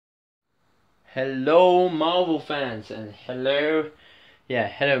Hello Marvel fans and hello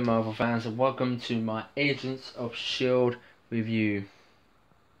Marvel fans and welcome to my Agents of S.H.I.E.L.D. review.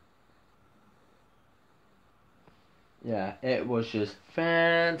 Yeah, it was just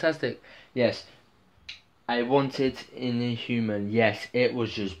fantastic. Yes, I wanted Inhuman. Yes, it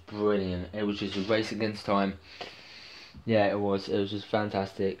was just brilliant. It was just a race against time. Yeah, it was just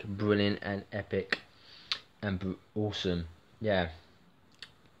fantastic, brilliant and epic and awesome. Yeah.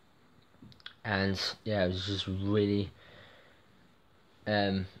 And yeah, it was just really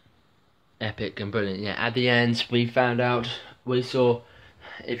epic and brilliant. Yeah, at the end we saw,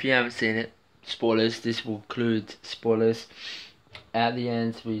 if you haven't seen it, spoilers, this will include spoilers. At the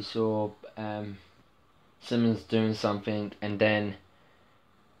end we saw Simmons doing something, and then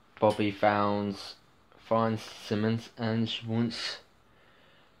Bobby finds Simmons and she wants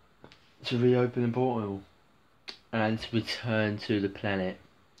to reopen the portal and return to the planet.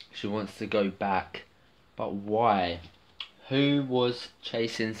 She wants to go back, but why? Who was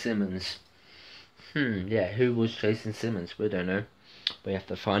chasing Simmons? Yeah, who was chasing Simmons? We don't know. We have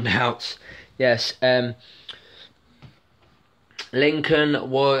to find out. Yes, Lincoln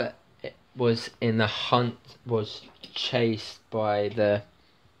was in the hunt, was chased by the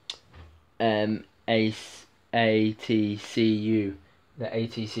ATCU. The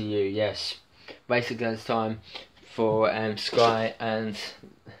ATCU, yes. Race against time for Sky and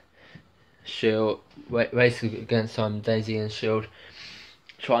S.H.I.E.L.D. Race against time, Daisy and S.H.I.E.L.D.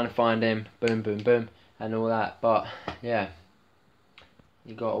 trying to find him, boom, boom, boom, and all that. But yeah,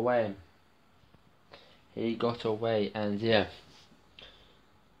 he got away. He got away, and yeah,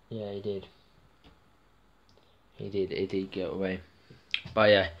 he did. He did get away. But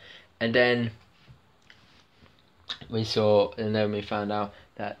yeah, and then we found out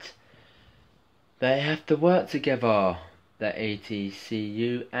that they have to work together. The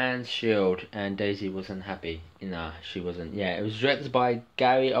ATCU and S.H.I.E.L.D. and Daisy wasn't happy. Nah, she wasn't. Yeah, it was directed by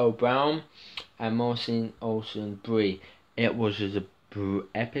Gary O'Brien and Marcin Olsen Brie. It was just a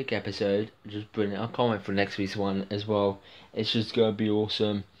epic episode, just brilliant. I can't wait for next week's one as well. It's just gonna be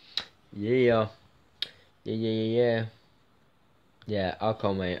awesome. Yeah, I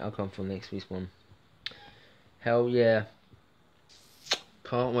can't wait. I can't for next week's one. Hell yeah,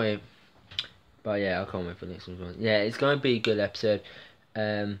 can't wait. But yeah, I can't wait for next week's one. Yeah, it's gonna be a good episode.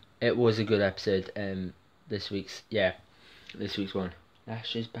 It was a good episode. This week's one.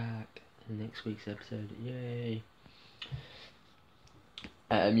 Ash is back in next week's episode. Yay.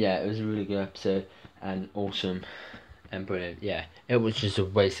 Yeah, it was a really good episode and awesome and brilliant. Yeah, it was just a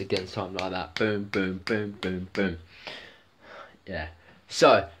race against time like that. Boom, boom, boom, boom, boom. Yeah.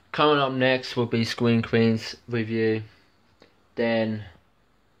 So coming up next will be Screen Queens review. Then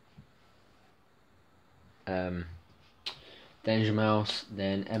Danger Mouse,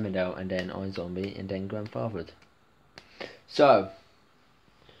 then Emmerdale, and then iZombie, and then Grandfathered. So,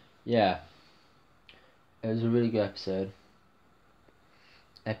 yeah, it was a really good episode.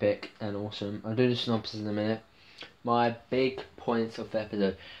 Epic and awesome. I'll do the synopsis in a minute. My big points of the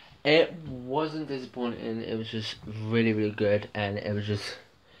episode. It wasn't disappointing, it was just really, really good, and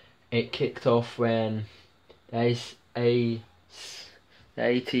it kicked off when the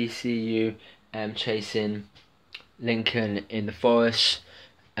ATCU chasing Lincoln in the forest,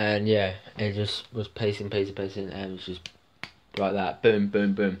 and yeah, it just was pacing, and it was just like that, boom,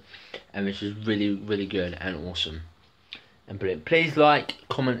 boom, boom, and it's just really, really good and awesome and brilliant. Please like,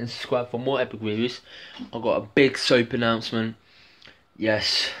 comment, and subscribe for more epic reviews. I've got a big soap announcement.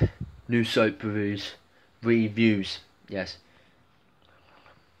 Yes, new soap reviews. Yes,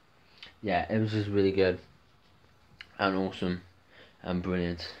 yeah, it was just really good and awesome and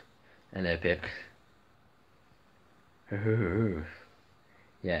brilliant and epic.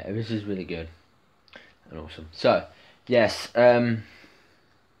 Yeah, it was just really good and awesome. So, yes, the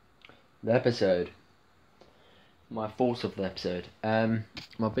episode. My thoughts of the episode.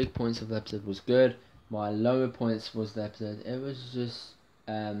 My big points of the episode was good. My lower points was the episode. It was just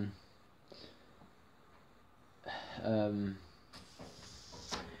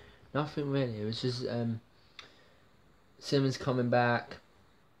nothing really. It was just Simmons coming back,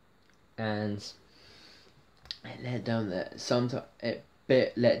 and it let down the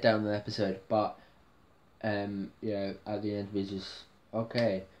episode, but at the end we just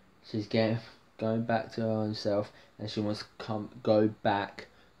okay. She's going back to her own self, and she wants to go back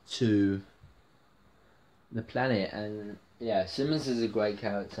to the planet. And yeah, Simmons is a great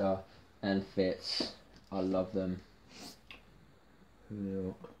character and fits. I love them. New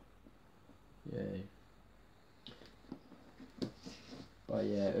York. Yay. But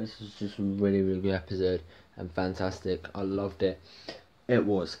yeah, this was just a really, really good episode and fantastic. I loved it. It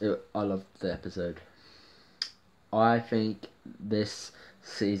was. I loved the episode. I think this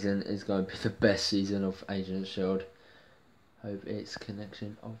season is going to be the best season of Agent Shield. Hope it's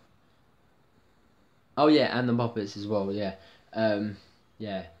connection of. Oh yeah, and the Muppets as well. Yeah,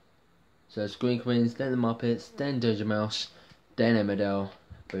 yeah. So Screen Queens, then the Muppets, then Doja Mouse, then Emmerdale,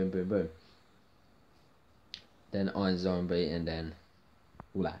 boom, boom, boom. Then Iron Zombie, and then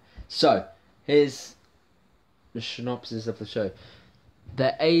all that. So here's the synopsis of the show.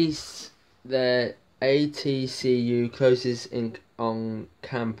 The ATCU closes in on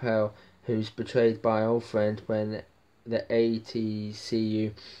Campbell, who's betrayed by an old friend when the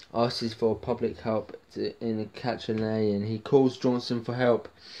ATCU asks for public help in catching an alien. He calls Johnson for help.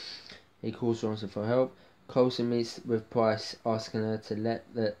 Coulson meets with Price, asking her to let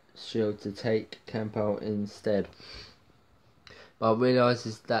the Shield to take Campbell instead, but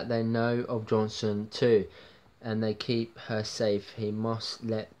realises that they know of Johnson too, and they keep her safe. He must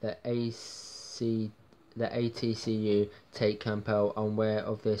let the ATCU take Campbell. Unaware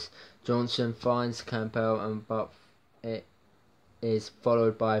of this, Johnson finds Campbell, but it is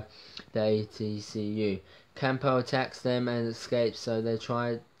followed by the ATCU. Campbell attacks them and escapes, so they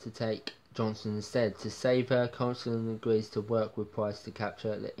try to take Johnson instead. To save her, Coulson agrees to work with Price to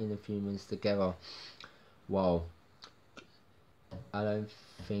capture the Inhumans together. Wow. I don't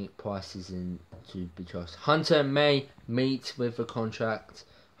think Price is in to be trusted. Hunter may meet with a contract.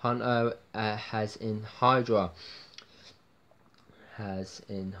 Hunter has in Hydra,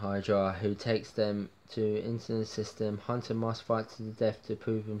 who takes them to internet system. Hunter must fight to the death to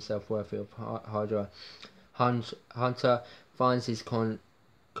prove himself worthy of Hydra. Hunter finds his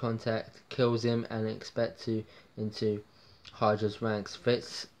contact, kills him, and expects to into Hydra's ranks.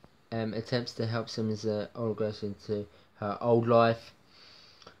 Fitz attempts to help Simmons progress into her old life,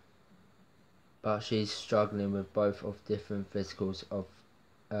 but she's struggling with both of different physicals of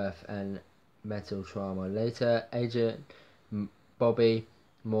Earth and metal trauma. Later, Agent Bobby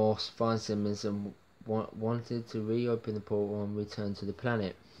Morse finds Simmons and wanted to reopen the portal and return to the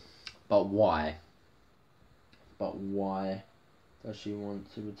planet. But why? Does she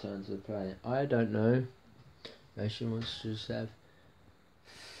want to return to the planet? I don't know. Maybe she wants to just have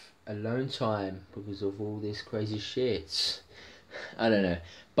alone time because of all this crazy shit. I don't know.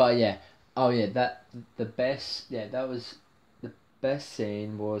 But yeah. Oh yeah, that was the best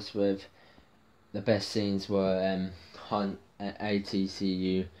scene was with the best scenes were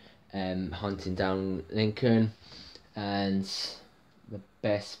ATCU hunting down Lincoln, and the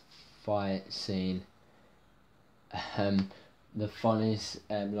best fight scene, the funniest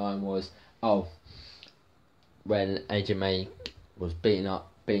line was when Agent May was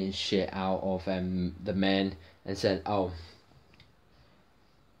beating shit out of the men and said,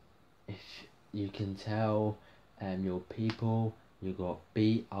 if you can tell your people you got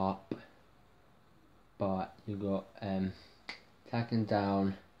beat up, but you got taken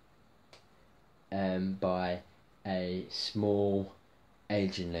down by a small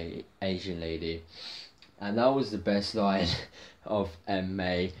Asian lady, and that was the best line of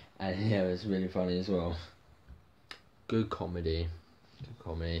May, and yeah, it was really funny as well. Good comedy,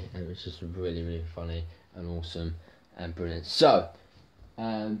 and it was just really, really funny and awesome and brilliant. So,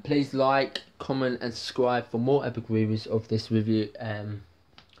 please like, comment, and subscribe for more epic reviews of this review.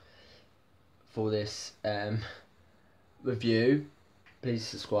 Please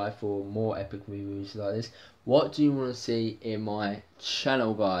subscribe for more epic reviews like this. What do you want to see in my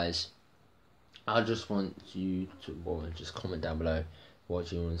channel, guys? I just want you to just comment down below what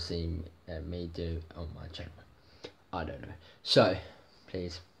do you want to see me do on my channel. I don't know. So,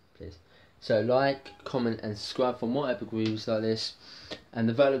 please. So, like, comment, and subscribe for more epic reviews like this. And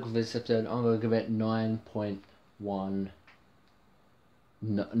the verdict of this episode, I'm going to give it 9.1.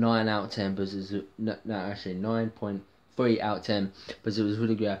 9 out of 10, because it's no, actually 9.3 out of 10, because it was a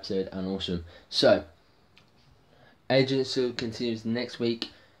really good episode and awesome. So, Agent Shield continues next week,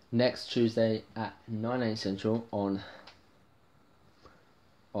 next Tuesday at 9 AM Central on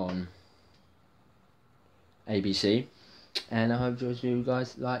ABC. And I hope you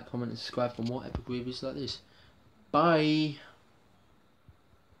guys like, comment, and subscribe for more epic reviews like this. Bye.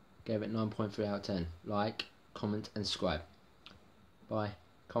 Gave it 9.3 out of 10. Like, comment, and subscribe. Bye.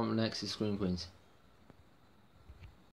 Comment next is Screen Queens.